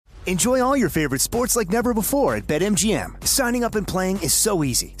Enjoy all your favorite sports like never before at BetMGM. Signing up and playing is so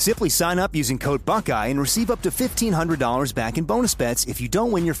easy. Simply sign up using code Buckeye and receive up to $1,500 back in bonus bets if you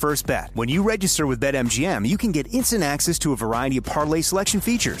don't win your first bet. When you register with BetMGM, you can get instant access to a variety of parlay selection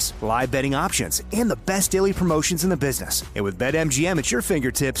features, live betting options, and the best daily promotions in the business. And with BetMGM at your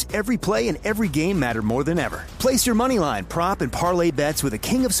fingertips, every play and every game matter more than ever. Place your moneyline, prop, and parlay bets with the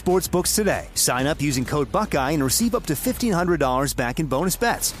king of sportsbooks today. Sign up using code Buckeye and receive up to $1,500 back in bonus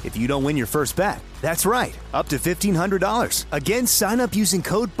bets if you don't win your first bet. That's right, up to $1,500. Again, sign up using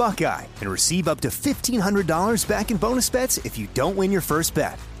code Buckeye and receive up to $1,500 back in bonus bets if you don't win your first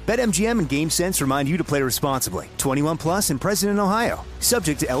bet. BetMGM and GameSense remind you to play responsibly. 21 plus and present in Ohio.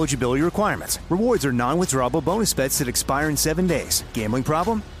 Subject to eligibility requirements. Rewards are non-withdrawable bonus bets that expire in 7 days. Gambling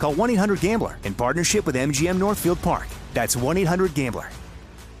problem? Call 1-800-GAMBLER in partnership with MGM Northfield Park. That's 1-800-GAMBLER.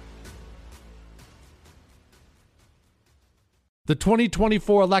 The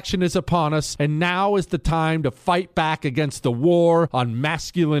 2024 election is upon us, and now is the time to fight back against the war on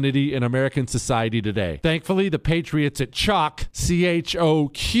masculinity in American society today. Thankfully, the patriots at CHOQ,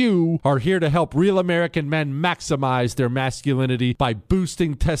 C-H-O-Q, are here to help real American men maximize their masculinity by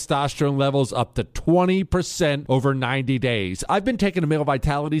boosting testosterone levels up to 20% over 90 days. I've been taking a male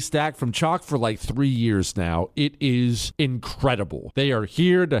vitality stack from CHOQ for like 3 years now. It is incredible. They are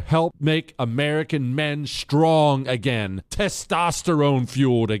here to help make American men strong again. Testosterone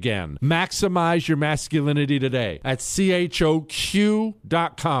fueled again. Maximize your masculinity today at CHOQ.com.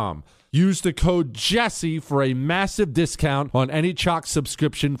 Use the code Jesse for a massive discount on any CHOQ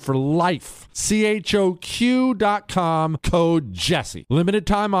subscription for life. CHOQ.com, code Jesse. Limited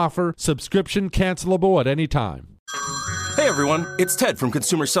time offer. Subscription cancelable at any time. Hey everyone, it's Ted from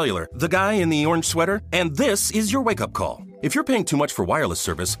Consumer Cellular, the guy in the orange sweater, and this is your wake-up call. If you're paying too much for wireless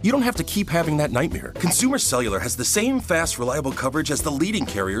service, you don't have to keep having that nightmare. Consumer Cellular has the same fast, reliable coverage as the leading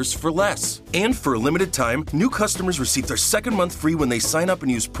carriers for less. And for a limited time, new customers receive their second month free when they sign up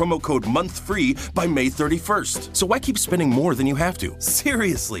and use promo code MONTHFREE by May 31st. So why keep spending more than you have to?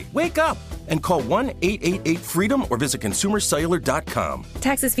 Seriously, wake up and call 1-888-FREEDOM or visit consumercellular.com.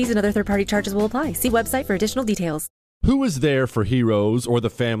 Taxes, fees, and other third-party charges will apply. See website for additional details. Who is there for heroes or the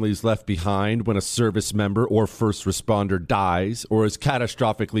families left behind when a service member or first responder dies or is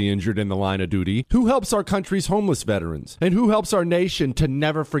catastrophically injured in the line of duty? Who helps our country's homeless veterans? And who helps our nation to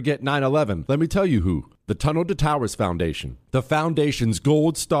never forget 9/11? Let me tell you who. The Tunnel to Towers Foundation. The foundation's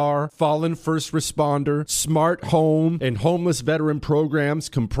Gold Star, Fallen First Responder, Smart Home, and homeless veteran programs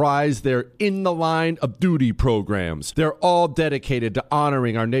comprise their In the Line of Duty programs. They're all dedicated to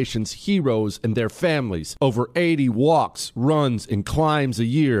honoring our nation's heroes and their families. Over 80 walks, runs, and climbs a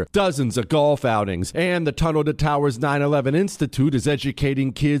year, dozens of golf outings, and the Tunnel to Towers 9/11 Institute is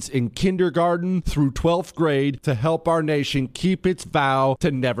educating kids in kindergarten through 12th grade to help our nation keep its vow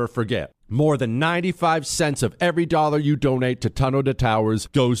to never forget. More than 95 cents of every dollar you donate to Tunnel to Towers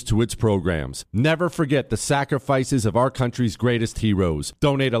goes to its programs. Never forget the sacrifices of our country's greatest heroes.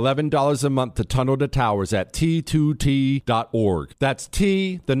 Donate $11 a month to Tunnel to Towers at T2T.org. That's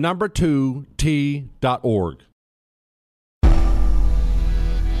T2T.org.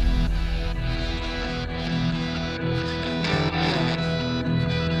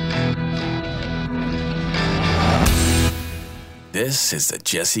 This is the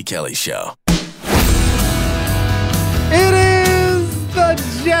Jesse Kelly Show. It is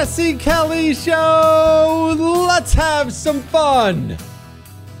the Jesse Kelly Show. Let's have some fun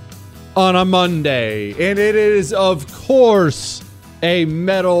on a Monday. And it is, of course, a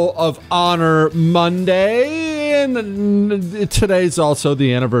Medal of Honor Monday. And today's also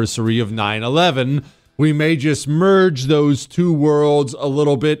the anniversary of 9/11. We may just merge those two worlds a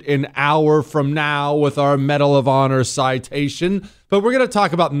little bit an hour from now with our Medal of Honor citation. But we're going to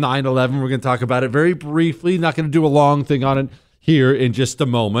talk about 9/11. We're going to talk about it very briefly. Not going to do a long thing on it here in just a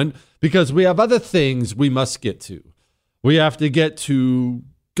moment because we have other things we must get to. We have to get to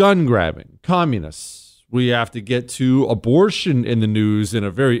gun grabbing, communists. We have to get to abortion in the news in a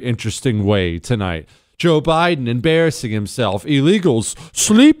very interesting way tonight. Joe Biden embarrassing himself. Illegals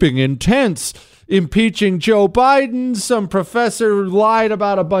sleeping in tents. Impeaching Joe Biden, some professor lied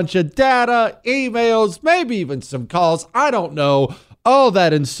about a bunch of data, emails, maybe even some calls. I don't know. All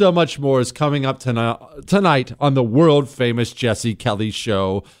that and so much more is coming up tonight on the world famous Jesse Kelly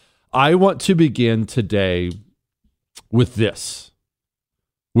Show. I want to begin today with this,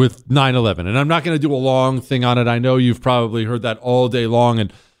 with 9/11. And I'm not going to do a long thing on it. I know you've probably heard that all day long,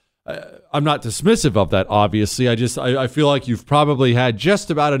 and I'm not dismissive of that, obviously. I feel like you've probably had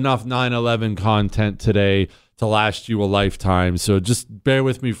just about enough 9/11 content today to last you a lifetime. So just bear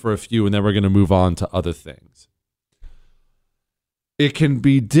with me for a few, and then we're going to move on to other things. it can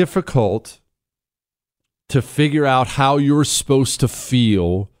be difficult to figure out how you're supposed to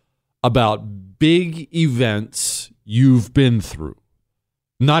feel about big events you've been through.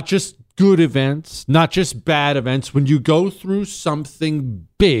 Not just good events, not just bad events. When you go through something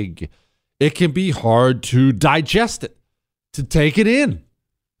big, it can be hard to digest it, to take it in.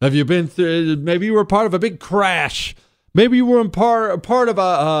 Have you been through, maybe you were part of a big crash. Maybe you were part of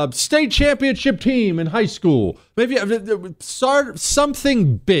a state championship team in high school. Maybe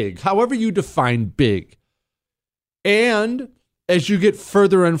something big, however you define big. And as you get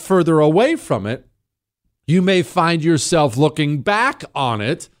further and further away from it, you may find yourself looking back on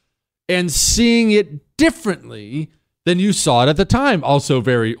it and seeing it differently than you saw it at the time. Also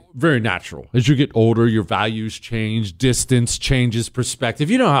very, very natural. As you get older, your values change, distance changes, perspective.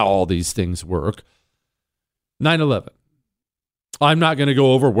 You know how all these things work. 9/11. I'm not going to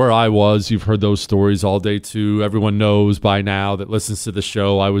go over where I was. You've heard those stories all day too. Everyone knows by now that listens to the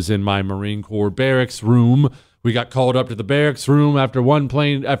show, I was in my Marine Corps barracks room. We got called up to the barracks room after one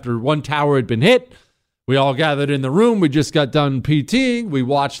tower had been hit. We all gathered in the room. We just got done PTing. We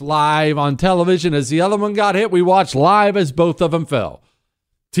watched live on television as the other one got hit. We watched live as both of them fell.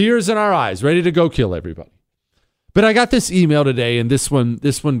 Tears in our eyes, ready to go kill everybody. But I got this email today, and this one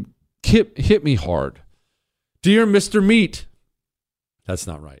hit me hard. Dear Mr. Meat. That's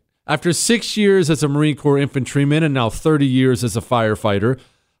not right. After 6 years as a Marine Corps infantryman and now 30 years as a firefighter,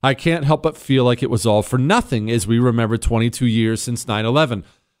 I can't help but feel like it was all for nothing as we remember 22 years since 9/11.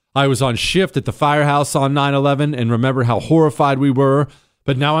 I was on shift at the firehouse on 9/11 and remember how horrified we were,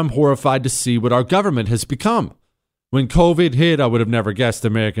 but now I'm horrified to see what our government has become. When COVID hit, I would have never guessed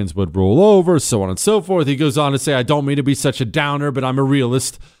Americans would roll over, so on and so forth. He goes on to say, I don't mean to be such a downer, but I'm a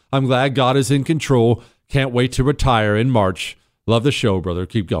realist. I'm glad God is in control. Can't wait to retire in March. Love the show, brother.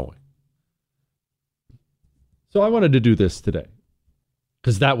 Keep going. So I wanted to do this today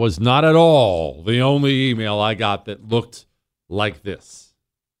because that was not at all the only email I got that looked like this.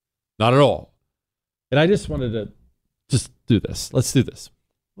 Not at all. And I just wanted to just do this. Let's do this.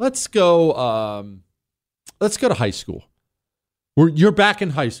 Let's go to high school. You're back in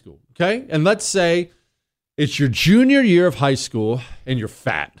high school, okay? And let's say it's your junior year of high school and you're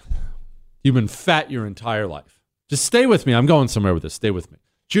fat. You've been fat your entire life. Just stay with me. I'm going somewhere with this. Stay with me.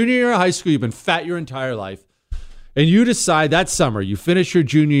 Junior year of high school, you've been fat your entire life. And you decide that summer, you finish your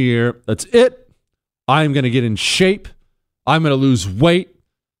junior year, that's it. I'm going to get in shape. I'm going to lose weight.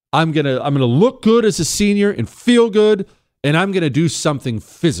 I'm going to look good as a senior and feel good. And I'm going to do something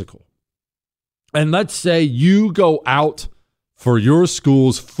physical. And let's say you go out for your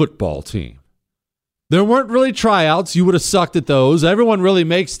school's football team. There weren't really tryouts. You would have sucked at those. Everyone really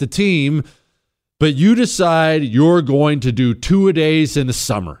makes the team. But you decide you're going to do 2-a-days in the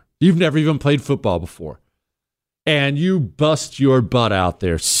summer. You've never even played football before. And you bust your butt out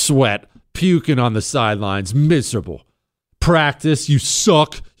there, sweat, puking on the sidelines, miserable. Practice, you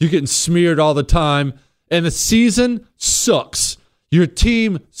suck. You're getting smeared all the time. And the season sucks. Your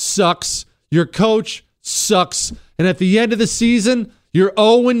team sucks. Your coach sucks. And at the end of the season, you're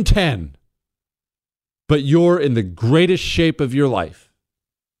 0-10. But you're in the greatest shape of your life.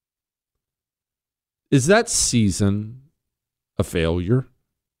 Is that season a failure?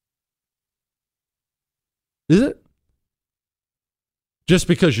 Is it? Just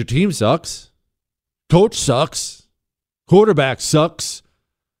because your team sucks, coach sucks, quarterback sucks,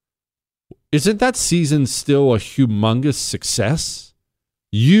 isn't that season still a humongous success?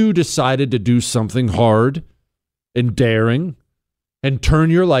 You decided to do something hard and daring and turn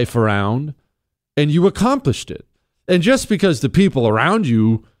your life around, and you accomplished it. And just because the people around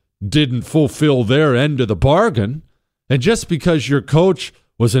you didn't fulfill their end of the bargain, and just because your coach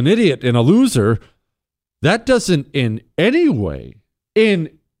was an idiot and a loser, that doesn't in any way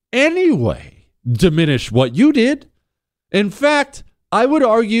diminish what you did. In fact, I would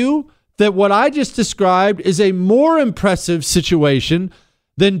argue that what I just described is a more impressive situation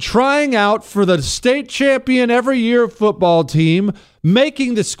than trying out for the state champion every year football team,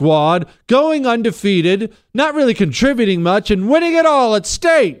 making the squad, going undefeated, not really contributing much, and winning it all at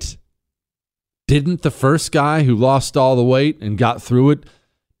state. Didn't the first guy who lost all the weight and got through it,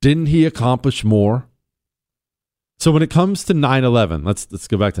 didn't he accomplish more? So when it comes to 9/11, let's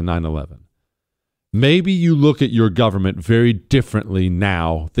go back to 9/11. Maybe you look at your government very differently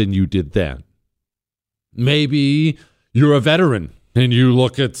now than you did then. Maybe you're a veteran and you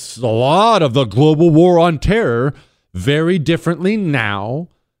look at a lot of the global war on terror very differently now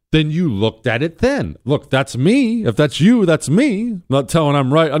than you looked at it then. Look, that's me. If that's you, that's me. I'm not telling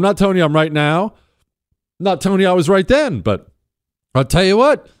I'm right. I'm not telling you I'm right now. I'm not telling you I was right then, but I'll tell you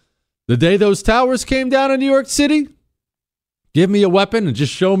what, the day those towers came down in New York City, Give me a weapon and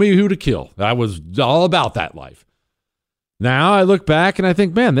just show me who to kill. I was all about that life. Now I look back and I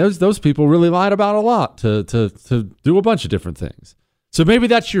think, man, those people really lied about a lot to do a bunch of different things. So maybe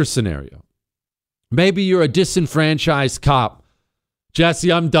that's your scenario. Maybe you're a disenfranchised cop.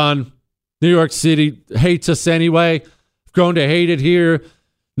 Jesse, I'm done. New York City hates us anyway. I've grown to hate it here.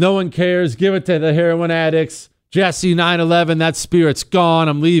 No one cares. Give it to the heroin addicts. Jesse, 9/11, that spirit's gone.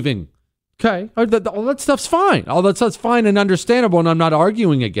 I'm leaving. Okay. All that stuff's fine. All that stuff's fine and understandable, and I'm not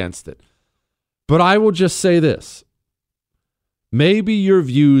arguing against it. But I will just say this. Maybe your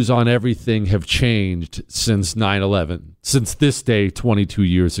views on everything have changed since 9/11, since this day 22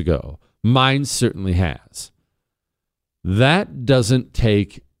 years ago. Mine certainly has. That doesn't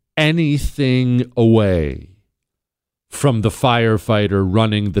take anything away from the firefighter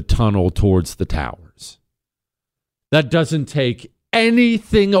running the tunnel towards the towers. That doesn't take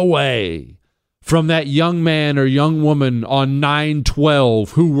anything away from that young man or young woman on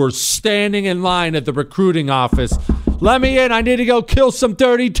 9/12 who were standing in line at the recruiting office. Let me in. I need to go kill some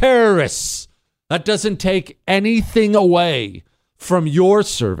dirty terrorists. That doesn't take anything away from your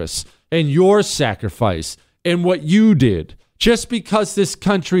service and your sacrifice and what you did. Just because this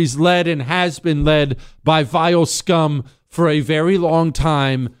country's led and has been led by vile scum for a very long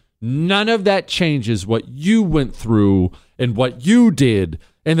time, none of that changes what you went through and what you did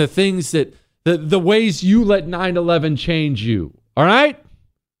and the things that, the ways you let 9/11 change you. All right?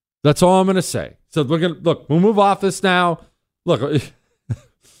 That's all I'm going to say. So we'll move off this now. Look,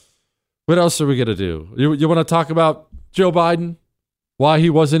 what else are we going to do? You want to talk about Joe Biden? Why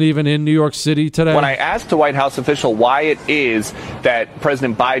he wasn't even in New York City today? When I asked a White House official why it is that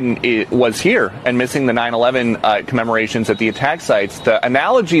President Biden was here and missing the 9/11 commemorations at the attack sites, the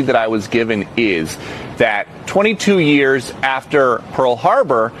analogy that I was given is that 22 years after Pearl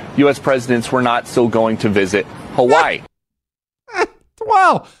Harbor, U.S. presidents were not still going to visit Hawaii.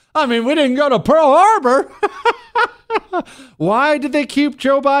 Well, I mean, we didn't go to Pearl Harbor. Why did they keep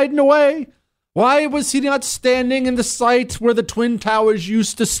Joe Biden away? Why was he not standing in the site where the Twin Towers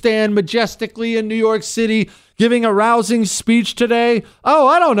used to stand majestically in New York City, giving a rousing speech today? Oh,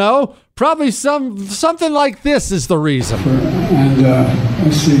 I don't know. Probably something like this is the reason. And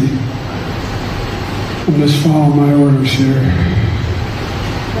let's see. I'll just follow my orders here.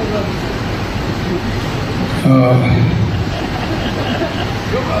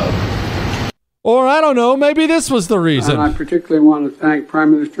 Or I don't know, maybe this was the reason. And I particularly want to thank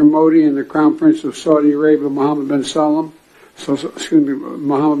Prime Minister Modi and the Crown Prince of Saudi Arabia, Mohammed bin Salman,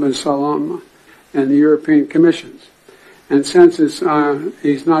 and the European Commissions. And since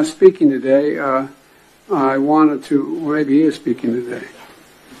he's not speaking today, I wanted to, maybe he is speaking today.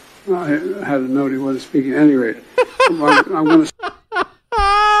 I had a note he wasn't speaking. At any rate, I'm going to...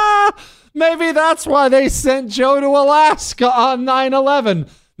 Maybe that's why they sent Joe to Alaska on 9/11.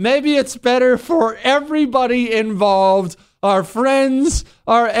 Maybe it's better for everybody involved, our friends,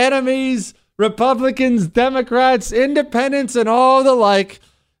 our enemies, Republicans, Democrats, independents, and all the like,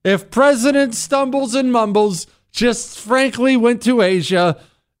 if President stumbles and mumbles, just frankly went to Asia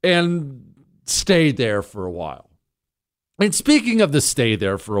and stayed there for a while. And speaking of the stay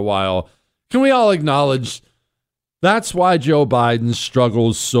there for a while, can we all acknowledge that's why Joe Biden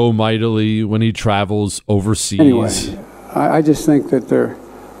struggles so mightily when he travels overseas? Anyway, I just think that there are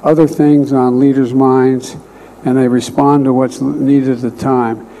other things on leaders' minds, and they respond to what's needed at the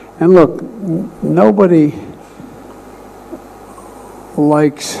time. And look, nobody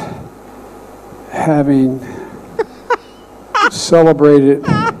likes having celebrated.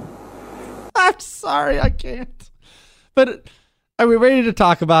 I'm sorry, I can't. But are we ready to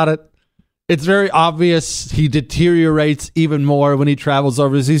talk about it? It's very obvious he deteriorates even more when he travels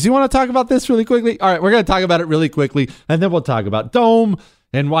overseas. You want to talk about this really quickly? All right, we're going to talk about it really quickly, and then we'll talk about Dome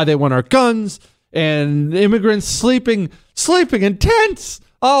and why they want our guns and immigrants sleeping in tents.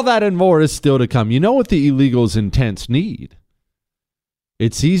 All that and more is still to come. You know what the illegals in tents need?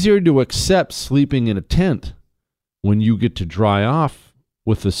 It's easier to accept sleeping in a tent when you get to dry off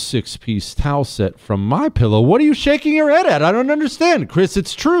with a 6-piece towel set from MyPillow. What are you shaking your head at? I don't understand. Chris,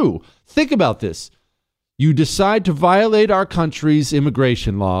 it's true. Think about this. You decide to violate our country's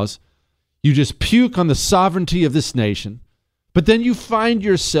immigration laws. You just puke on the sovereignty of this nation. But then you find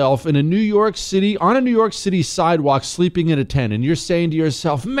yourself in on a New York City sidewalk sleeping in a tent, and you're saying to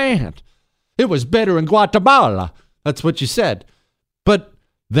yourself, man, it was better in Guatemala. That's what you said. But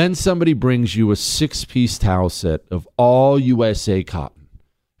then somebody brings you a 6-piece towel set of all USA cotton,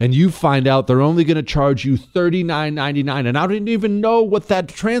 and you find out they're only going to charge you $39.99. And I don't even know what that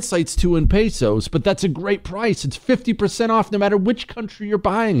translates to in pesos, but that's a great price. It's 50% off no matter which country you're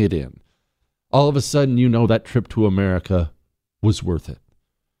buying it in. All of a sudden, you know that trip to America was worth it.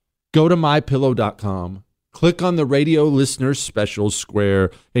 Go to mypillow.com, click on the radio listener specials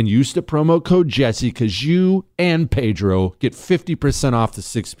square, and use the promo code Jesse because you and Pedro get 50% off the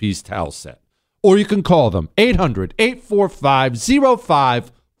 6-piece towel set. Or you can call them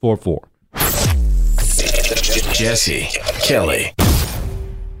 800-845-0544. Jesse Kelly.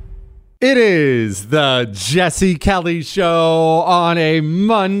 It is the Jesse Kelly Show on a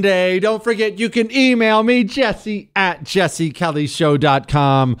Monday. Don't forget, you can email me,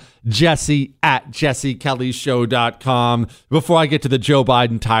 jesse@jessekellyshow.com, jesse@jessekellyshow.com. Before I get to the Joe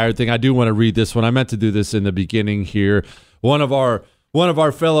Biden tired thing, I do want to read this one. I meant to do this in the beginning here. One of our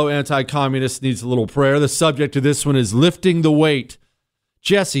fellow anti-communists needs a little prayer. The subject of this one is lifting the weight.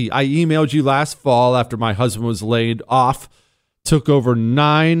 Jesse, I emailed you last fall after my husband was laid off. Took over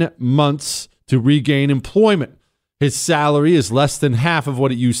 9 months to regain employment. His salary is less than half of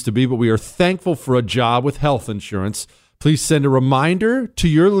what it used to be, but we are thankful for a job with health insurance. Please send a reminder to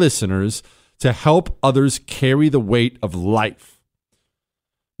your listeners to help others carry the weight of life.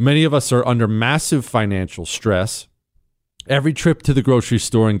 Many of us are under massive financial stress. Every trip to the grocery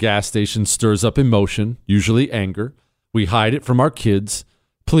store and gas station stirs up emotion, usually anger. We hide it from our kids.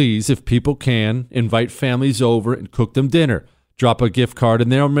 Please, if people can, invite families over and cook them dinner. Drop a gift card in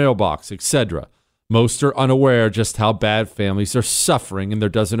their mailbox, etc. Most are unaware just how bad families are suffering, and there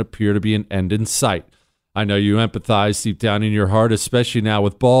doesn't appear to be an end in sight. I know you empathize deep down in your heart, especially now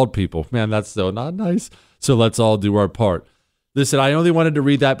with bald people. Man, that's so not nice. So let's all do our part. Listen, I only wanted to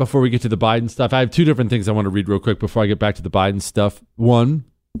read that before we get to the Biden stuff. I have 2 different things I want to read real quick before I get back to the Biden stuff. One,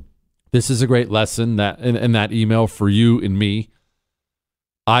 this is a great lesson that in that email for you and me.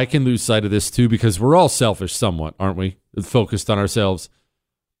 I can lose sight of this too because we're all selfish somewhat, aren't we? Focused on ourselves.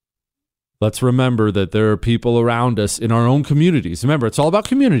 Let's remember that there are people around us in our own communities. Remember, it's all about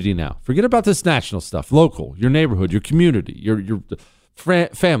community now. Forget about this national stuff. Local, your neighborhood, your community, your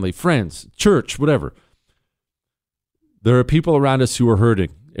family, friends, church, whatever. There are people around us who are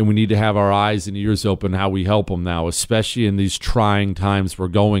hurting, and we need to have our eyes and ears open how we help them now, especially in these trying times we're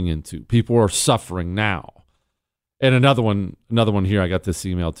going into. People are suffering now. And another one here, I got this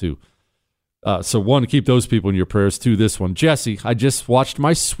email too. So one, keep those people in your prayers. Two, this one. Jesse, I just watched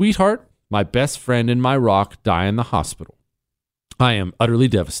my sweetheart, my best friend and my rock, die in the hospital. I am utterly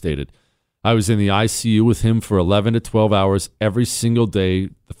devastated. I was in the ICU with him for 11 to 12 hours every single day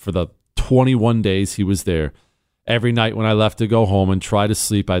for the 21 days he was there. Every night when I left to go home and try to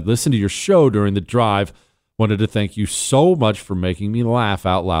sleep, I'd listen to your show during the drive. Wanted to thank you so much for making me laugh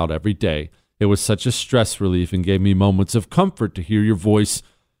out loud every day. It was such a stress relief and gave me moments of comfort to hear your voice.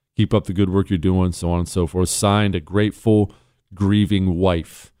 Keep up the good work you're doing, so on and so forth. Signed, a grateful, grieving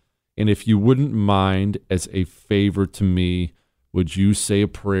wife. And if you wouldn't mind, as a favor to me, would you say a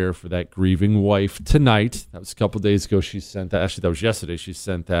prayer for that grieving wife tonight? That was a couple days ago she sent that. Actually, that was yesterday she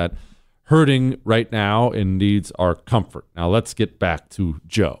sent that. Hurting right now and needs our comfort. Now let's get back to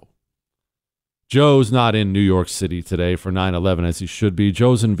Joe. Joe's not in New York City today for 9/11 as he should be.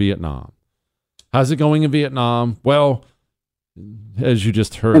 Joe's in Vietnam. How's it going in Vietnam? Well, as you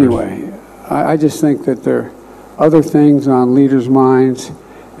just heard. Anyway, I just think that there are other things on leaders' minds,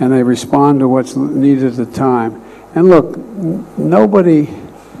 and they respond to what's needed at the time. And look, nobody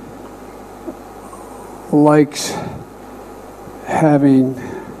likes having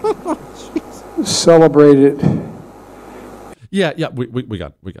celebrated. Yeah, we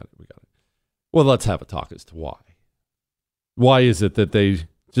got it. Well, let's have a talk as to why. Why is it that they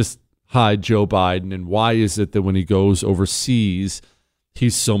just hide Joe Biden, and why is it that when he goes overseas,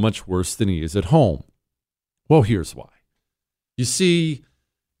 he's so much worse than he is at home? Well, here's why. You see,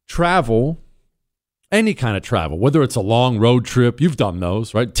 travel, any kind of travel, whether it's a long road trip, you've done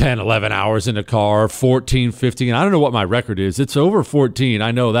those, right? 10, 11 hours in a car, 14, 15. I don't know what my record is. It's over 14.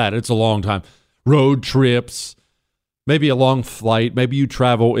 I know that. It's a long time. Road trips, maybe a long flight. Maybe you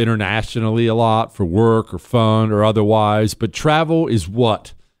travel internationally a lot for work or fun or otherwise. But travel is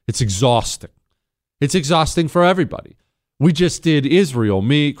what? It's exhausting. It's exhausting for everybody. We just did Israel,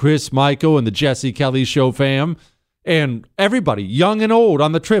 me, Chris, Michael, and the Jesse Kelly Show fam. And everybody, young and old,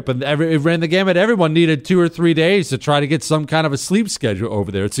 on the trip. And it ran the gamut. Everyone needed 2 or 3 days to try to get some kind of a sleep schedule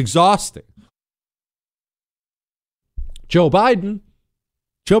over there. It's exhausting. Joe Biden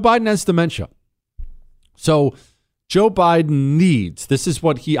has dementia. So Joe Biden needs, this is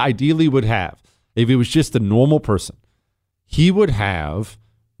what he ideally would have if he was just a normal person. He would have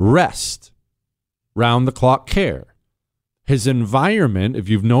rest, round-the-clock care. His environment, if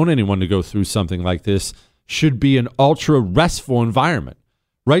you've known anyone to go through something like this, should be an ultra-restful environment.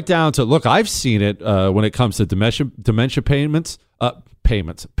 Right down to, look, I've seen it when it comes to dementia patients.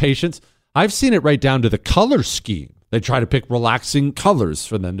 I've seen it right down to the color scheme They try to pick relaxing colors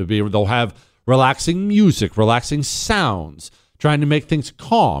for them to be. They'll have relaxing music, relaxing sounds, trying to make things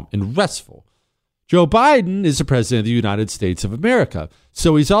calm and restful. Joe Biden is the president of the United States of America,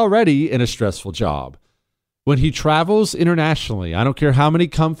 so he's already in a stressful job. When he travels internationally, I don't care how many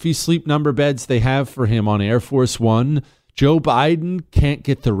comfy sleep number beds they have for him on Air Force One, Joe Biden can't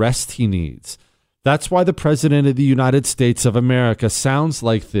get the rest he needs. That's why the president of the United States of America sounds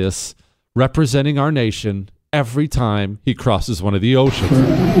like this, representing our nation every time he crosses one of the oceans.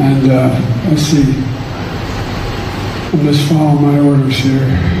 And let's see. I'll just follow my orders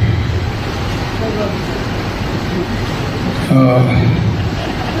here.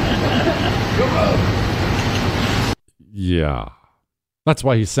 Yeah. That's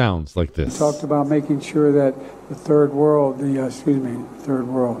why he sounds like this. He talked about making sure that the third world, the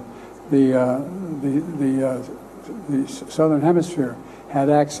Southern Hemisphere had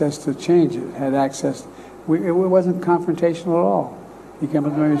access to change it, had access. It wasn't confrontational at all. He came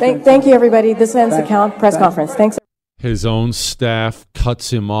up to me. Thank you, everybody. This ends the press conference. Thanks. His own staff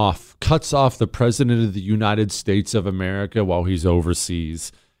cuts him off, cuts off the president of the United States of America while he's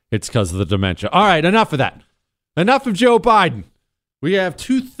overseas. It's because of the dementia. All right, enough of that. Enough of Joe Biden. We have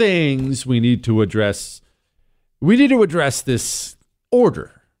two things we need to address. We need to address this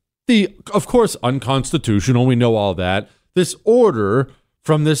order. Of course, unconstitutional. We know all that. This order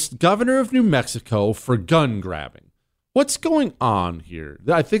from this governor of New Mexico for gun grabbing. What's going on here?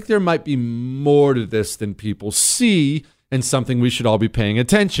 I think there might be more to this than people see and something we should all be paying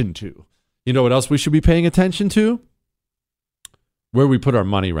attention to. You know what else we should be paying attention to? Where we put our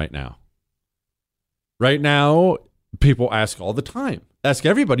money right now. Right now, people ask all the time. Ask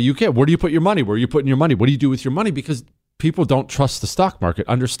everybody you can. Where do you put your money? Where are you putting your money? What do you do with your money? Because people don't trust the stock market,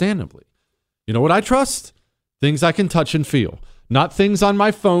 understandably. You know what I trust? Things I can touch and feel. Not things on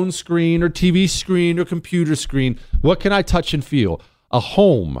my phone screen or TV screen or computer screen. What can I touch and feel? A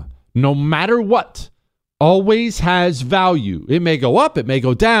home, no matter what, always has value. It may go up, it may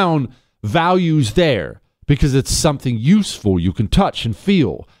go down. Value's there because it's something useful you can touch and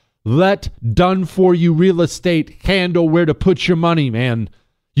feel. Let done-for-you real estate handle where to put your money, man.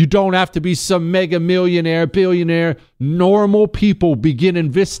 You don't have to be some mega millionaire, billionaire. Normal people begin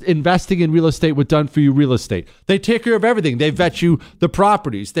investing in real estate with done-for-you real estate. They take care of everything. They vet you the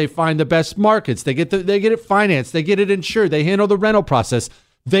properties. They find the best markets. They get it financed. They get it insured. They handle the rental process.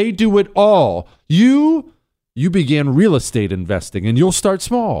 They do it all. You begin real estate investing, and you'll start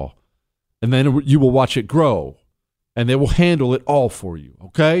small. And then you will watch it grow. And they will handle it all for you,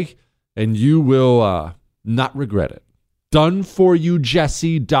 okay? And you will not regret it.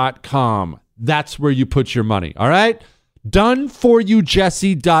 DoneForYouJesse.com. That's where you put your money, all right?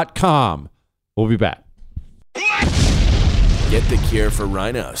 DoneForYouJesse.com. We'll be back. Get the cure for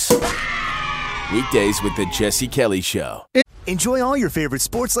rhinos. Weekdays with the Jesse Kelly Show. Enjoy all your favorite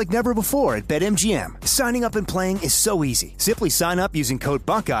sports like never before at BetMGM. Signing up and playing is so easy. Simply sign up using code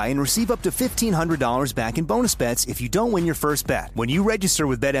Buckeye and receive up to $1,500 back in bonus bets if you don't win your first bet. When you register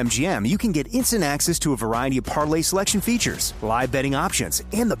with BetMGM, you can get instant access to a variety of parlay selection features, live betting options,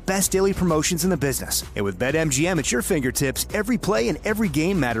 and the best daily promotions in the business. And with BetMGM at your fingertips, every play and every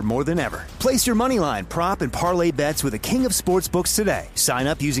game matter more than ever. Place your moneyline, prop, and parlay bets with the king of sportsbooks today. Sign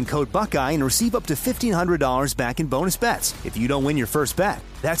up using code Buckeye and receive up to $1,500 back in bonus bets if you don't win your first bet.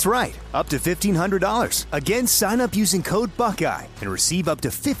 That's right, up to $1,500. Again, sign up using code Buckeye and receive up to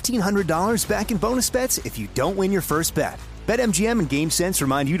 $1,500 back in bonus bets if you don't win your first bet. BetMGM and GameSense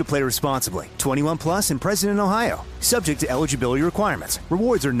remind you to play responsibly. 21 plus and present in Ohio. Subject to eligibility requirements.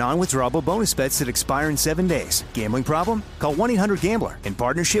 Rewards are non-withdrawable bonus bets that expire in 7 days. Gambling problem? Call 1-800-GAMBLER in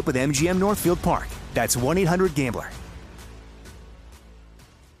partnership with MGM Northfield Park. That's 1-800-GAMBLER.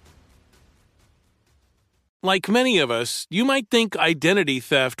 Like many of us, you might think identity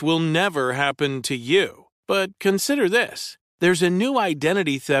theft will never happen to you. But consider this. There's a new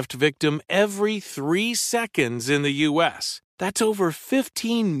identity theft victim every 3 seconds in the U.S. That's over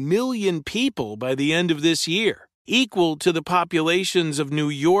 15 million people by the end of this year, equal to the populations of New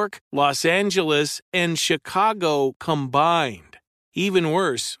York, Los Angeles, and Chicago combined. Even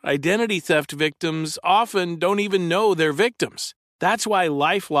worse, identity theft victims often don't even know they're victims. That's why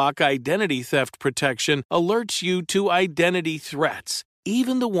LifeLock Identity Theft Protection alerts you to identity threats,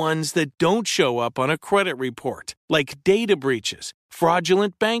 even the ones that don't show up on a credit report, like data breaches,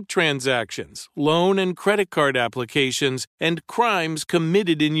 fraudulent bank transactions, loan and credit card applications, and crimes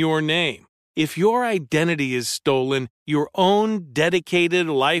committed in your name. If your identity is stolen, your own dedicated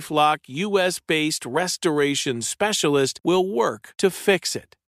LifeLock U.S.-based restoration specialist will work to fix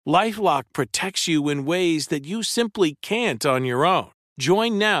it. LifeLock protects you in ways that you simply can't on your own.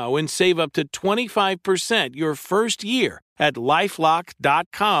 Join now and save up to 25% your first year at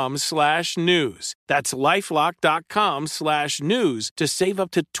LifeLock.com/news. That's LifeLock.com/news to save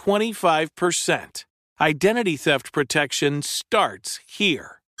up to 25%. Identity theft protection starts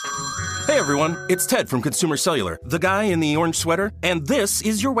here. Hey everyone, it's Ted from Consumer Cellular, the guy in the orange sweater, and this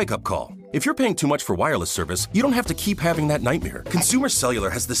is your wake-up call. If you're paying too much for wireless service, you don't have to keep having that nightmare. Consumer Cellular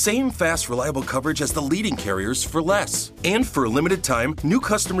has the same fast, reliable coverage as the leading carriers for less. And for a limited time, new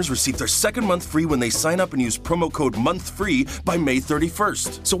customers receive their second month free when they sign up and use promo code MONTHFREE by May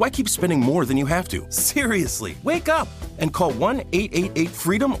 31st. So why keep spending more than you have to? Seriously, wake up and call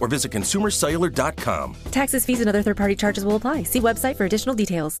 1-888-FREEDOM or visit consumercellular.com. Taxes, fees, and other third-party charges will apply. See website for additional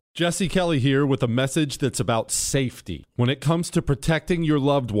details. Jesse Kelly here with a message that's about safety. When it comes to protecting your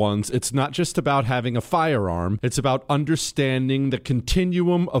loved ones, it's not just about having a firearm. It's about understanding the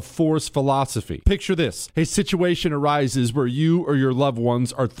continuum of force philosophy. Picture this. A situation arises where you or your loved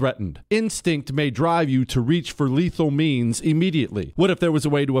ones are threatened. Instinct may drive you to reach for lethal means immediately. What if there was a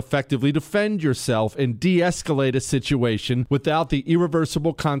way to effectively defend yourself and de-escalate a situation without the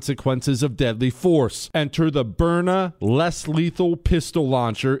irreversible consequences of deadly force? Enter the Byrna less lethal pistol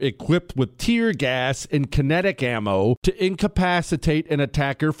launcher equipped with tear gas and kinetic ammo to incapacitate an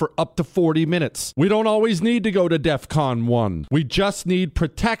attacker for up to 40 minutes. We don't always need to go to DEFCON 1. We just need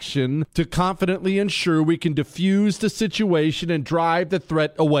protection to confidently ensure we can defuse the situation and drive the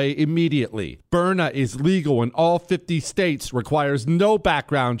threat away immediately. Byrna is legal in all 50 states, requires no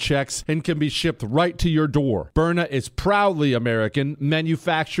background checks, and can be shipped right to your door. Byrna is proudly American,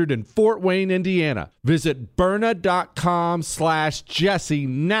 manufactured in Fort Wayne, Indiana. Visit Byrna.com/Jesse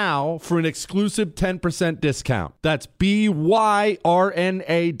now for an exclusive 10% discount. That's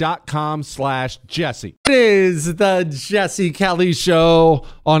BYRNA.com/Jesse. It is the Jesse Kelly Show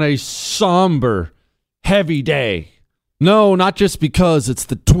on a somber, heavy day. No, not just because it's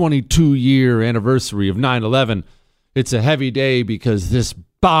the 22-year anniversary of 9/11. It's a heavy day because this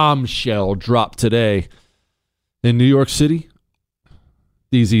bombshell dropped today in New York City.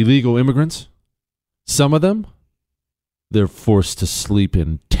 These illegal immigrants, some of them, they're forced to sleep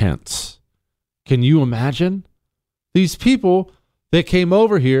in tents. Can you imagine? These people that came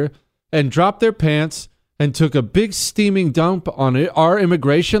over here and dropped their pants and took a big steaming dump on our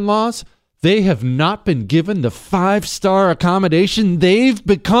immigration laws, they have not been given the 5-star accommodation they've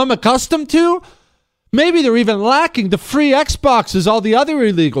become accustomed to? Maybe they're even lacking the free Xboxes all the other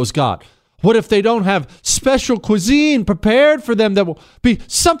illegals got. What if they don't have special cuisine prepared for them that will be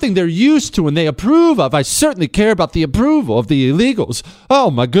something they're used to and they approve of? I certainly care about the approval of the illegals. Oh,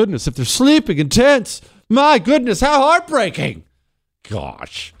 my goodness, if they're sleeping in tents, my goodness, how heartbreaking.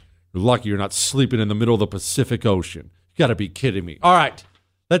 Gosh, you're lucky you're not sleeping in the middle of the Pacific Ocean. You got to be kidding me. All right,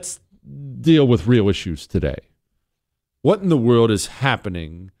 let's deal with real issues today. What in the world is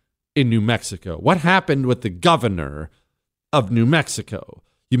happening in New Mexico? What happened with the governor of New Mexico?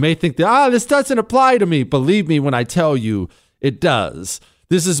 You may think that, this doesn't apply to me. Believe me when I tell you it does.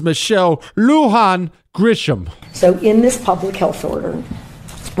 This is Michelle Lujan Grisham. So in this public health order,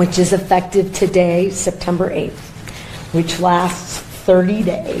 which is effective today, September 8th, which lasts 30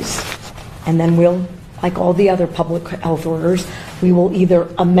 days, and then we'll, like all the other public health orders, we will either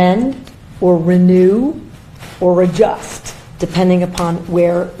amend or renew or adjust, depending upon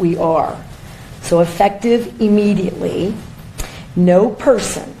where we are. So effective immediately, no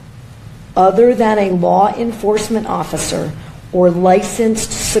person other than a law enforcement officer or licensed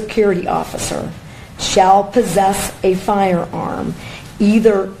security officer shall possess a firearm,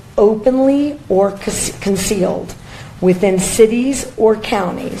 either openly or concealed, within cities or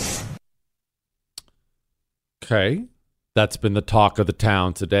counties. Okay, that's been the talk of the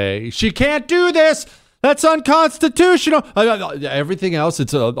town today. She can't do this. That's unconstitutional. Everything else,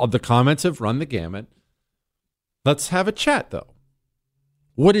 the comments have run the gamut. Let's have a chat, though.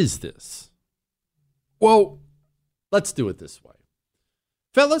 What is this? Well, let's do it this way.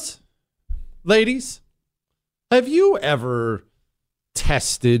 Fellas, ladies, have you ever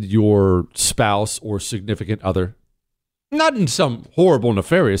tested your spouse or significant other? Not in some horrible,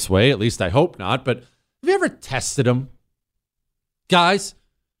 nefarious way, at least I hope not, but have you ever tested them? Guys,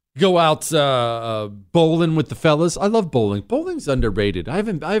 go out bowling with the fellas. I love bowling. Bowling's underrated. I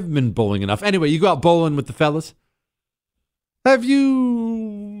haven't been bowling enough. Anyway, you go out bowling with the fellas. Have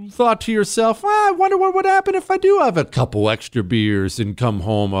you thought to yourself, I wonder what would happen if I do have a couple extra beers and come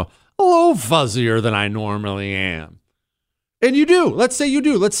home a little fuzzier than I normally am? And you do. Let's say you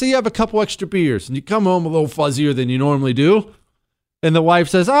do. Let's say you have a couple extra beers and you come home a little fuzzier than you normally do. And the wife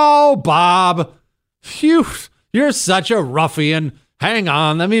says, oh, Bob, phew, you're such a ruffian. Hang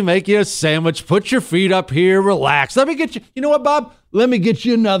on, let me make you a sandwich. Put your feet up here, relax. Let me get you. You know what, Bob? Let me get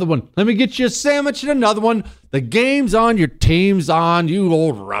you another one. Let me get you a sandwich and another one. The game's on, your team's on, you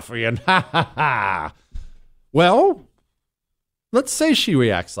old ruffian. Ha, ha, ha. Well, let's say she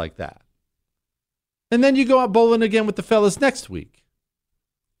reacts like that. And then you go out bowling again with the fellas next week.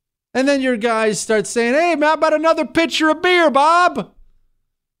 And then your guys start saying, hey, how about another pitcher of beer, Bob?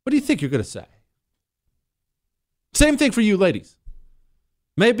 What do you think you're going to say? Same thing for you ladies.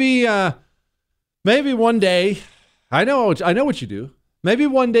 Maybe one day, I know what you do. Maybe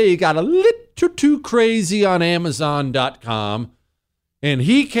one day you got a little too crazy on Amazon.com and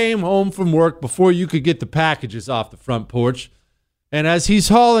he came home from work before you could get the packages off the front porch. And as he's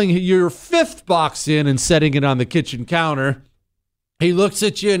hauling your 5th box in and setting it on the kitchen counter, he looks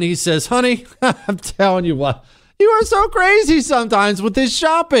at you and he says, honey, I'm telling you what, you are so crazy sometimes with this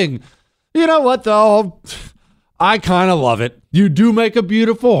shopping. You know what, though? I kind of love it. You do make a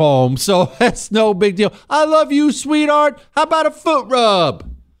beautiful home, so that's no big deal. I love you, sweetheart. How about a foot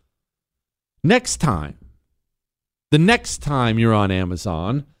rub? The next time you're on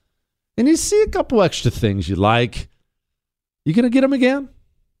Amazon and you see a couple extra things you like, you going to get them again?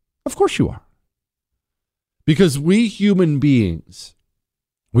 Of course you are. Because we human beings,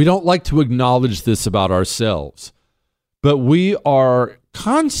 we don't like to acknowledge this about ourselves, but we are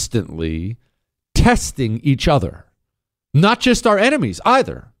constantly testing each other. Not just our enemies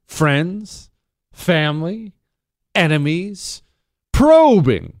either. Friends, family, enemies,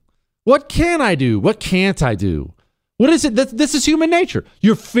 probing. What can I do? What can't I do? What is it? This is human nature.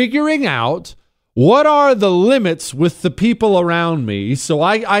 You're figuring out what are the limits with the people around me so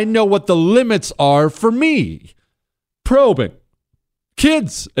I know what the limits are for me. Probing.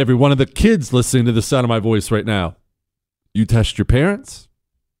 Kids, every one of the kids listening to the sound of my voice right now. You test your parents?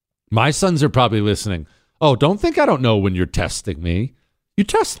 My sons are probably listening. Oh, don't think I don't know when you're testing me. You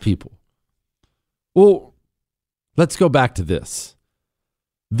test people. Well, let's go back to this.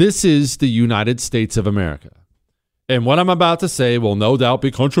 This is the United States of America. And what I'm about to say will no doubt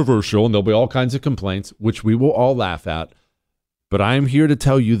be controversial, and there'll be all kinds of complaints, which we will all laugh at. But I'm here to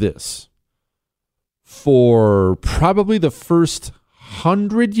tell you this. For probably the first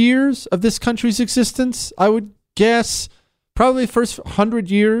 100 years of this country's existence, I would guess, probably the first 100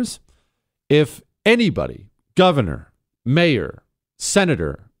 years, if anybody, governor, mayor,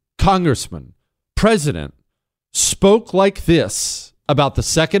 senator, congressman, president, spoke like this about the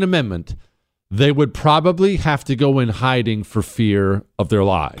Second Amendment, they would probably have to go in hiding for fear of their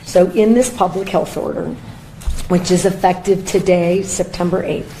lives. So in this public health order, which is effective today, September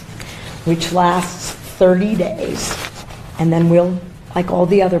 8th, which lasts 30 days, and then we'll, like all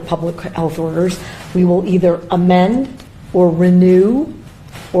the other public health orders, we will either amend or renew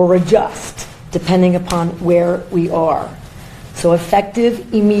or adjust, depending upon where we are. So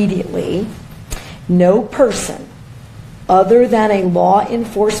effective immediately, no person other than a law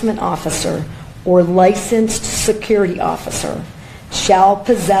enforcement officer or licensed security officer shall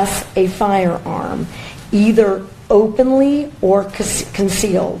possess a firearm, either openly or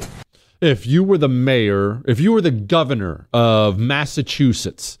concealed. If you were the mayor, if you were the governor of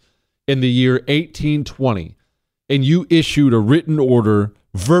Massachusetts in the year 1820, and you issued a written order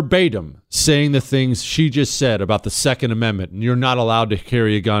verbatim saying the things she just said about the Second Amendment, and you're not allowed to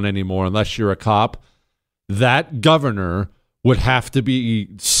carry a gun anymore unless you're a cop, that governor would have to be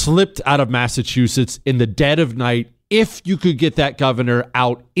slipped out of Massachusetts in the dead of night if you could get that governor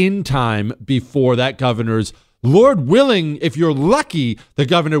out in time before that governor's, Lord willing, if you're lucky, the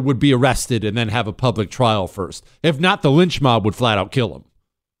governor would be arrested and then have a public trial first. If not, the lynch mob would flat out kill him.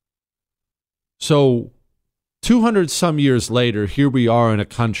 So 200 some years later, here we are in a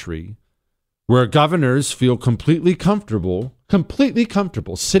country where governors feel completely comfortable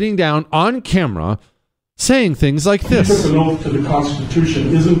sitting down on camera saying things like this. You took an oath to the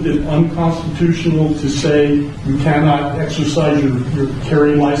Constitution. Isn't it unconstitutional to say you cannot exercise your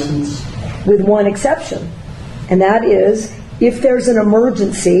carry license? With one exception, and that is if there's an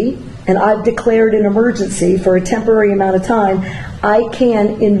emergency, and I've declared an emergency for a temporary amount of time, I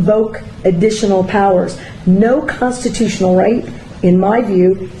can invoke additional powers. No constitutional right, in my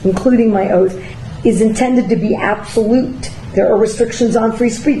view, including my oath, is intended to be absolute. There are restrictions on free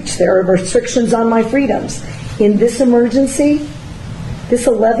speech. There are restrictions on my freedoms. In this emergency, this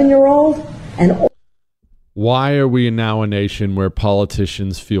 11-year-old and... Why are we now a nation where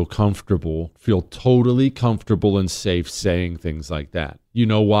politicians feel totally comfortable and safe saying things like that? You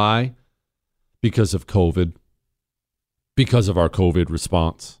know why? Because of COVID. Because of our COVID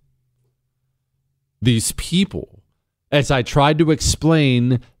response. These people, as I tried to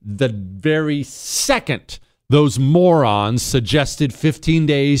explain the very second those morons suggested 15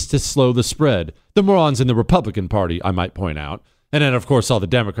 days to slow the spread. The morons in the Republican Party, I might point out. And then, of course, all the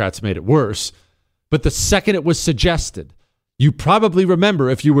Democrats made it worse. But the second it was suggested, you probably remember,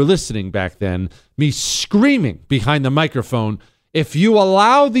 if you were listening back then, me screaming behind the microphone, if you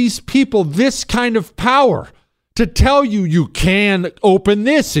allow these people this kind of power to tell you you can open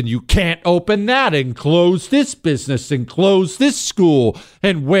this and you can't open that and close this business and close this school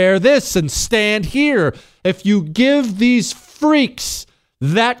and wear this and stand here, if you give these freaks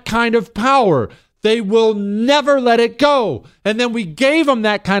that kind of power, they will never let it go. And then we gave them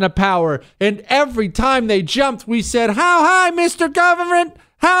that kind of power. And every time they jumped, we said, how high, Mr. Government?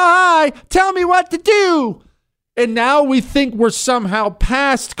 How high? Tell me what to do. And now we think we're somehow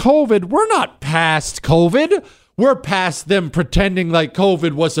past COVID. We're not past COVID. We're past them pretending like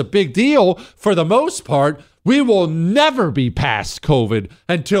COVID was a big deal. For the most part, we will never be past COVID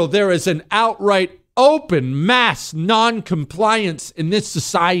until there is an outright open mass non-compliance in this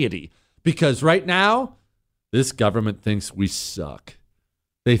society. Because right now, this government thinks we suck.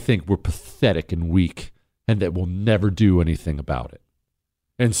 They think we're pathetic and weak and that we'll never do anything about it.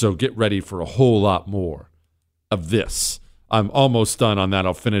 And so get ready for a whole lot more of this. I'm almost done on that.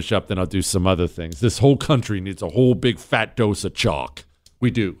 I'll finish up, then I'll do some other things. This whole country needs a whole big fat dose of chalk.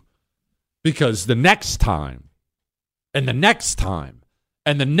 We do. Because the next time, and the next time,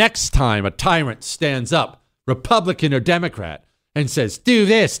 and the next time a tyrant stands up, Republican or Democrat, and says, do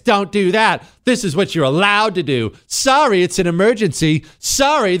this, don't do that. This is what you're allowed to do. Sorry, it's an emergency.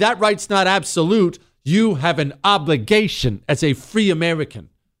 Sorry, that right's not absolute. You have an obligation as a free American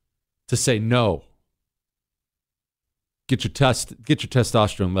to say no. Get your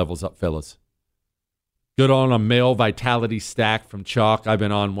testosterone levels up, fellas. Good on a male vitality stack from Chalk. I've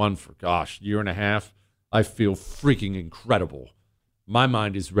been on one for, year and a half. I feel freaking incredible. My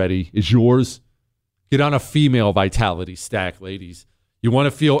mind is ready. Is yours? Get on a female vitality stack, ladies. You want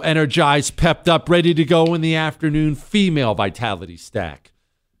to feel energized, pepped up, ready to go in the afternoon? Female vitality stack.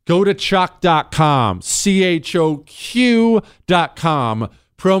 Go to Choq.com, CHOQ.com,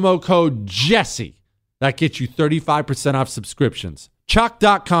 promo code Jesse. That gets you 35% off subscriptions.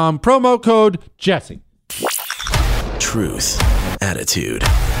 Choq.com, promo code Jesse. Truth, attitude,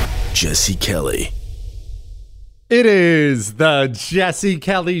 Jesse Kelly. It is the Jesse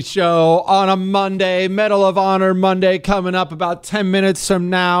Kelly Show on a Monday, Medal of Honor Monday, coming up about 10 minutes from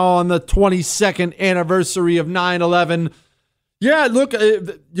now on the 22nd anniversary of 9/11. Yeah, look,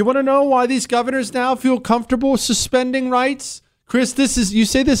 you want to know why these governors now feel comfortable suspending rights? Chris, you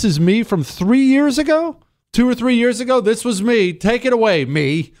say this is me from 3 years ago? 2 or 3 years ago? This was me. Take it away,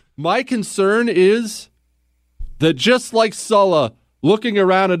 me. My concern is that just like Sulla looking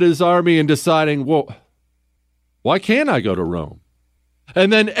around at his army and deciding, well, why can't I go to Rome?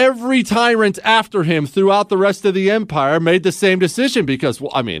 And then every tyrant after him throughout the rest of the empire made the same decision because,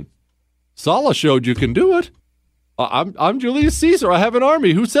 Sulla showed you can do it. I'm Julius Caesar. I have an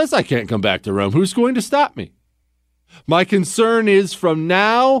army. Who says I can't come back to Rome? Who's going to stop me? My concern is from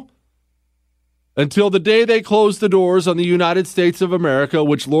now until the day they close the doors on the United States of America,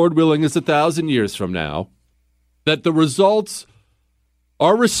 which, Lord willing, is 1,000 years from now, that the results,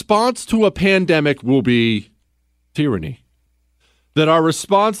 our response to a pandemic will be tyranny. That our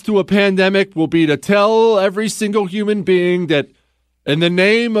response to a pandemic will be to tell every single human being that in the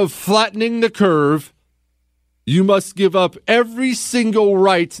name of flattening the curve, you must give up every single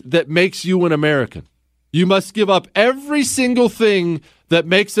right that makes you an American. You must give up every single thing that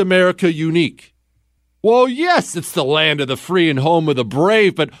makes America unique. Well, yes, it's the land of the free and home of the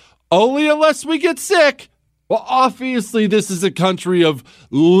brave, but only unless we get sick. Well, obviously, this is a country of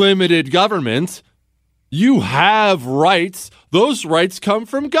limited government. You have rights. Those rights come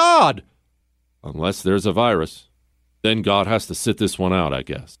from God. Unless there's a virus. Then God has to sit this one out, I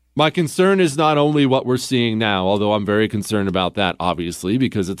guess. My concern is not only what we're seeing now, although I'm very concerned about that, obviously,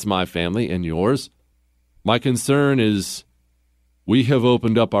 because it's my family and yours. My concern is we have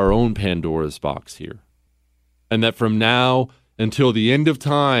opened up our own Pandora's box here. And that from now until the end of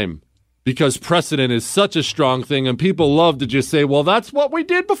time, because precedent is such a strong thing and people love to just say, well, that's what we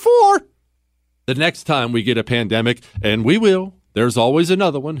did before. The next time we get a pandemic, and we will, there's always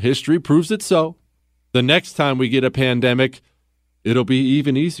another one. History proves it so. The next time we get a pandemic, it'll be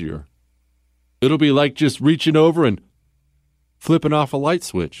even easier. It'll be like just reaching over and flipping off a light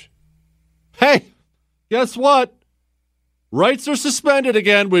switch. Hey, guess what? Rights are suspended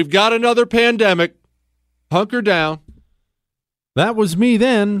again. We've got another pandemic. Hunker down. That was me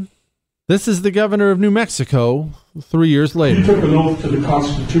then. This is the governor of New Mexico 3 years later. You took an oath to the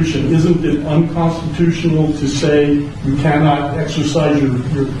Constitution. Isn't it unconstitutional to say you cannot exercise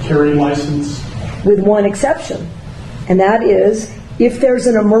your carry license? With one exception, and that is if there's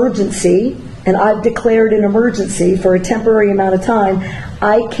an emergency and I've declared an emergency for a temporary amount of time,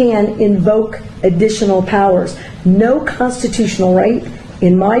 I can invoke additional powers. No constitutional right,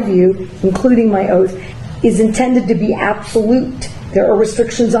 in my view, including my oath, is intended to be absolute. There are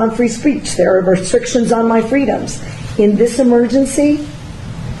restrictions on free speech. There are restrictions on my freedoms. In this emergency,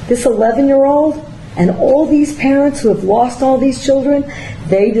 this 11-year-old and all these parents who have lost all these children,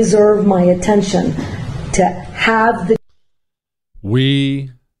 they deserve my attention to have the...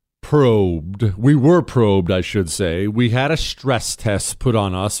 We were probed, I should say. We had a stress test put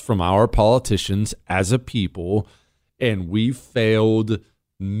on us from our politicians as a people, and we failed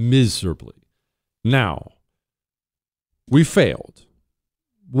miserably. Now, we failed.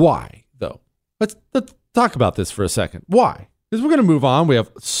 Why, though? Let's talk about this for a second. Why? Because we're going to move on. We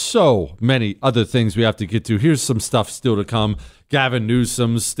have so many other things we have to get to. Here's some stuff still to come. Gavin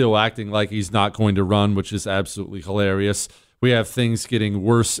Newsom's still acting like he's not going to run, which is absolutely hilarious. We have things getting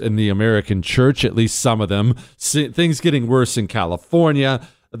worse in the American church, at least some of them. Things getting worse in California.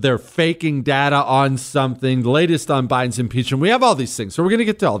 They're faking data on something. The latest on Biden's impeachment. We have all these things. So we're going to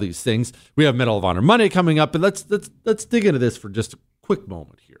get to all these things. We have Medal of Honor Monday coming up. And let's dig into this for just a quick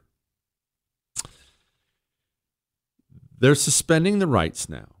moment here. They're suspending the rights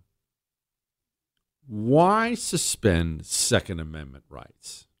now. Why suspend Second Amendment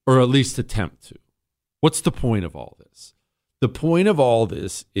rights? Or at least attempt to? What's the point of all this? The point of all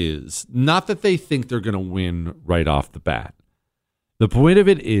this is not that they think they're going to win right off the bat. The point of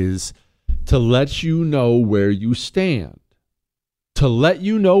it is to let you know where you stand. To let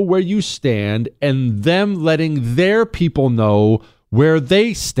you know where you stand and them letting their people know where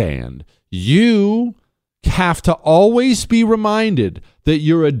they stand. You have to always be reminded that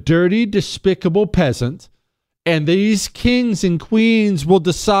you're a dirty, despicable peasant, and these kings and queens will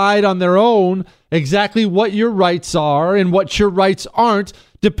decide on their own exactly what your rights are and what your rights aren't,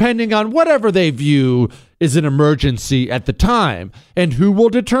 depending on whatever they view is an emergency at the time. And who will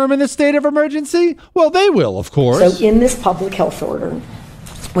determine the state of emergency? Well, they will, of course. So in this public health order,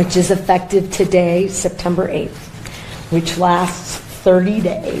 which is effective today, September 8th, which lasts 30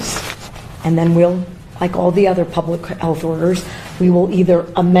 days, and then we'll, like all the other public health orders, we will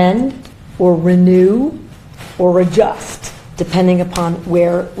either amend or renew or adjust, depending upon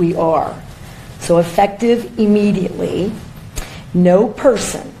where we are. So effective immediately, no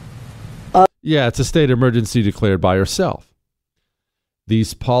person. Yeah, it's a state emergency declared by yourself.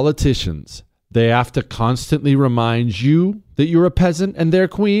 These politicians, they have to constantly remind you that you're a peasant and they're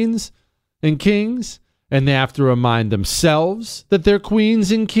queens and kings, and they have to remind themselves that they're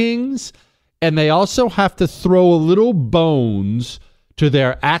queens and kings, and they also have to throw a little bones to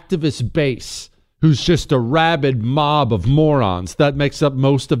their activist base, who's just a rabid mob of morons. That makes up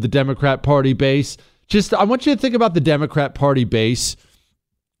most of the Democrat Party base. I want you to think about the Democrat Party base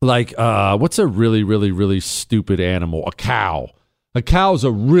like, what's a really, really, really stupid animal? A cow. A cow's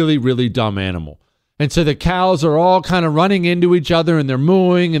a really, really dumb animal. And so the cows are all kind of running into each other and they're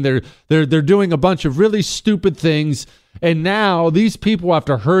mooing and they're doing a bunch of really stupid things. And now these people have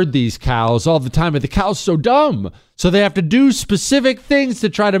to herd these cows all the time. And the cow's so dumb. So they have to do specific things to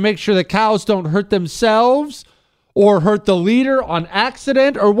try to make sure the cows don't hurt themselves or hurt the leader on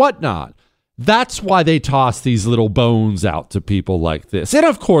accident or whatnot. That's why they toss these little bones out to people like this. And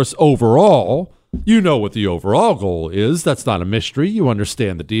of course, overall, you know what the overall goal is. That's not a mystery. You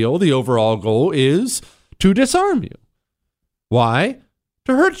understand the deal. The overall goal is to disarm you. Why?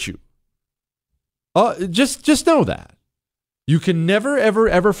 To hurt you. Just know that. You can never, ever,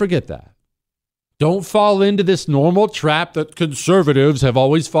 ever forget that. Don't fall into this normal trap that conservatives have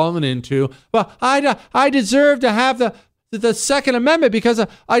always fallen into. Well, I deserve to have the Second Amendment because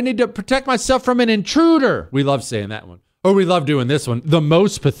I need to protect myself from an intruder. We love saying that one. Or we love doing this one. The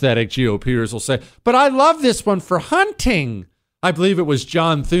most pathetic GOPers will say, but I love this one for hunting. I believe it was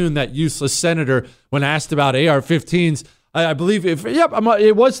John Thune, that useless senator, when asked about AR-15s. I believe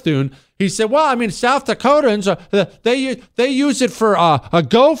it was Thune. He said, well, I mean, South Dakotans, they use it for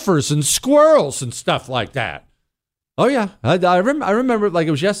gophers and squirrels and stuff like that. Oh, yeah. I remember it like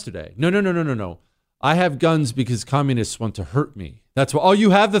it was yesterday. No. I have guns because communists want to hurt me. That's what. Oh,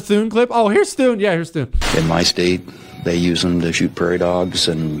 you have the Thune clip? Oh, here's Thune. Yeah, here's Thune. In my state, they use them to shoot prairie dogs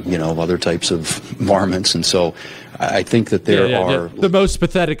and, other types of varmints. And so I think that there are... The most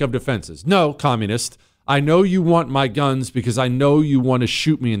pathetic of defenses. No, communist. I know you want my guns because I know you want to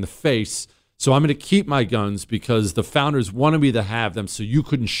shoot me in the face. So I'm going to keep my guns because the founders wanted me to have them so you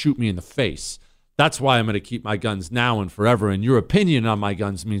couldn't shoot me in the face. That's why I'm going to keep my guns now and forever. And your opinion on my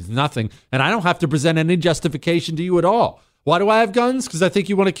guns means nothing. And I don't have to present any justification to you at all. Why do I have guns? Because I think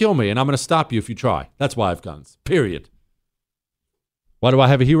you want to kill me, and I'm going to stop you if you try. That's why I have guns, period. Why do I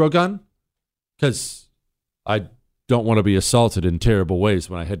have a hero gun? because I don't want to be assaulted in terrible ways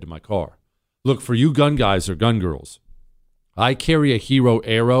when I head to my car. Look, for you gun guys or gun girls, I carry a Hero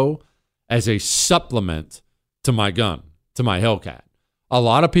Arrow as a supplement to my gun, to my Hellcat. A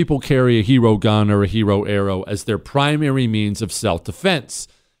lot of people carry a Hero gun or a Hero Arrow as their primary means of self-defense.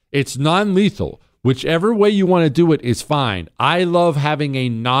 It's non-lethal. Whichever way you want to do it is fine. I love having a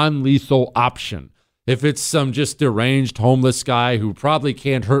non-lethal option. If it's some just deranged homeless guy who probably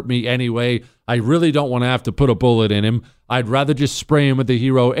can't hurt me anyway, I really don't want to have to put a bullet in him. I'd rather just spray him with the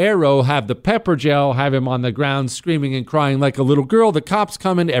Hero Arrow, have the pepper gel, have him on the ground screaming and crying like a little girl. The cops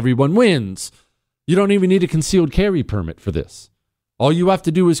come and everyone wins. You don't even need a concealed carry permit for this. All you have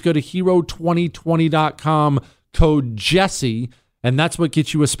to do is go to Hero2020.com, code Jesse, and that's what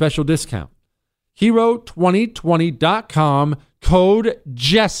gets you a special discount. Hero2020.com, code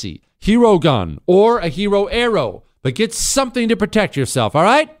Jesse. Hero gun or a Hero Arrow, but get something to protect yourself, all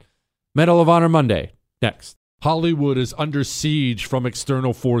right? Medal of Honor Monday, next. Hollywood is under siege from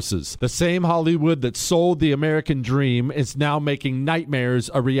external forces. The same Hollywood that sold the American dream is now making nightmares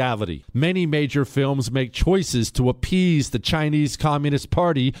a reality. Many major films make choices to appease the Chinese Communist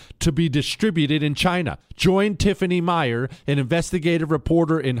Party to be distributed in China. Join Tiffany Meyer, an investigative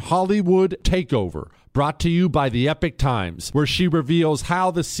reporter in Hollywood Takeover, brought to you by the Epic Times, where she reveals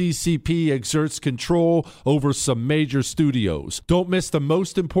how the CCP exerts control over some major studios. Don't miss the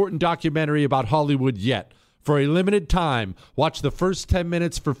most important documentary about Hollywood yet. For a limited time, watch the first 10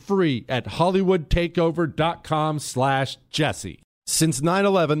 minutes for free at HollywoodTakeover.com/Jesse. Since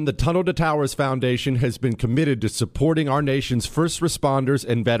 9/11, the Tunnel to Towers Foundation has been committed to supporting our nation's first responders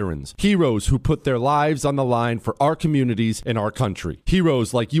and veterans, heroes who put their lives on the line for our communities and our country.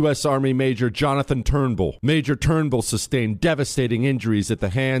 Heroes like U.S. Army Major Jonathan Turnbull. Major Turnbull sustained devastating injuries at the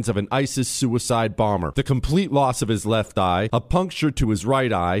hands of an ISIS suicide bomber. The complete loss of his left eye, a puncture to his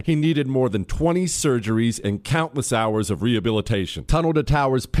right eye, he needed more than 20 surgeries and countless hours of rehabilitation. Tunnel to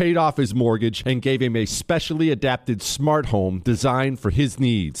Towers paid off his mortgage and gave him a specially adapted smart home designed for his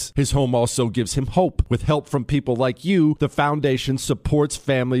needs. His home also gives him hope. With help from people like you, the foundation supports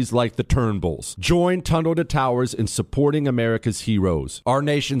families like the Turnbulls. Join Tunnel to Towers in supporting America's heroes. Our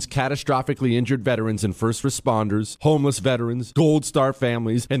nation's catastrophically injured veterans and first responders, homeless veterans, Gold Star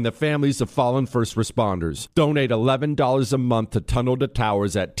families, and the families of fallen first responders. Donate $11 a month to Tunnel to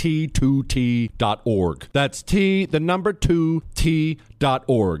Towers at T2T.org. That's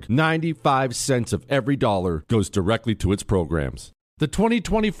T2T.org. 95 cents of every dollar goes directly to its programs. The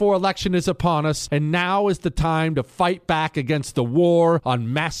 2024 election is upon us, and now is the time to fight back against the war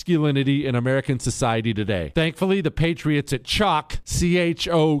on masculinity in American society today. Thankfully, the patriots at CHOQ,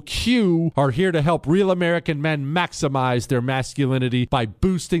 C-H-O-Q, are here to help real American men maximize their masculinity by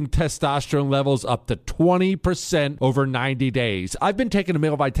boosting testosterone levels up to 20% over 90 days. I've been taking a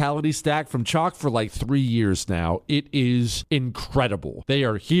male vitality stack from CHOQ for like 3 years now. It is incredible. They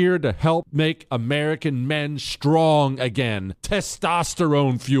are here to help make American men strong again. Testosterone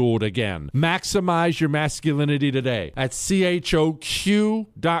fueled again. Maximize your masculinity today at CHOQ.com.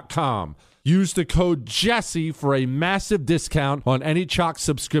 Use the code Jesse for a massive discount on any CHOQ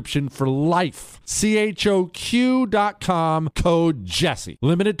subscription for life. CHOQ.com, code Jesse.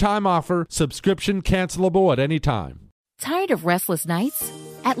 Limited time offer. Subscription cancelable at any time. Tired of restless nights?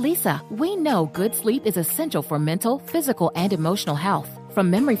 At Leesa, we know good sleep is essential for mental, physical, and emotional health. From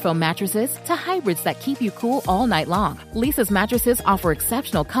memory foam mattresses to hybrids that keep you cool all night long, Leesa's mattresses offer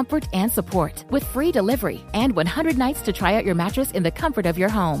exceptional comfort and support with free delivery and 100 nights to try out your mattress in the comfort of your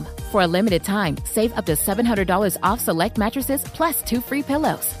home. For a limited time, save up to $700 off select mattresses plus 2 free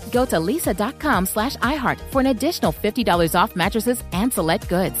pillows. Go to Leesa.com/iHeart for an additional $50 off mattresses and select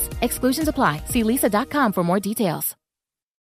goods. Exclusions apply. See Leesa.com for more details.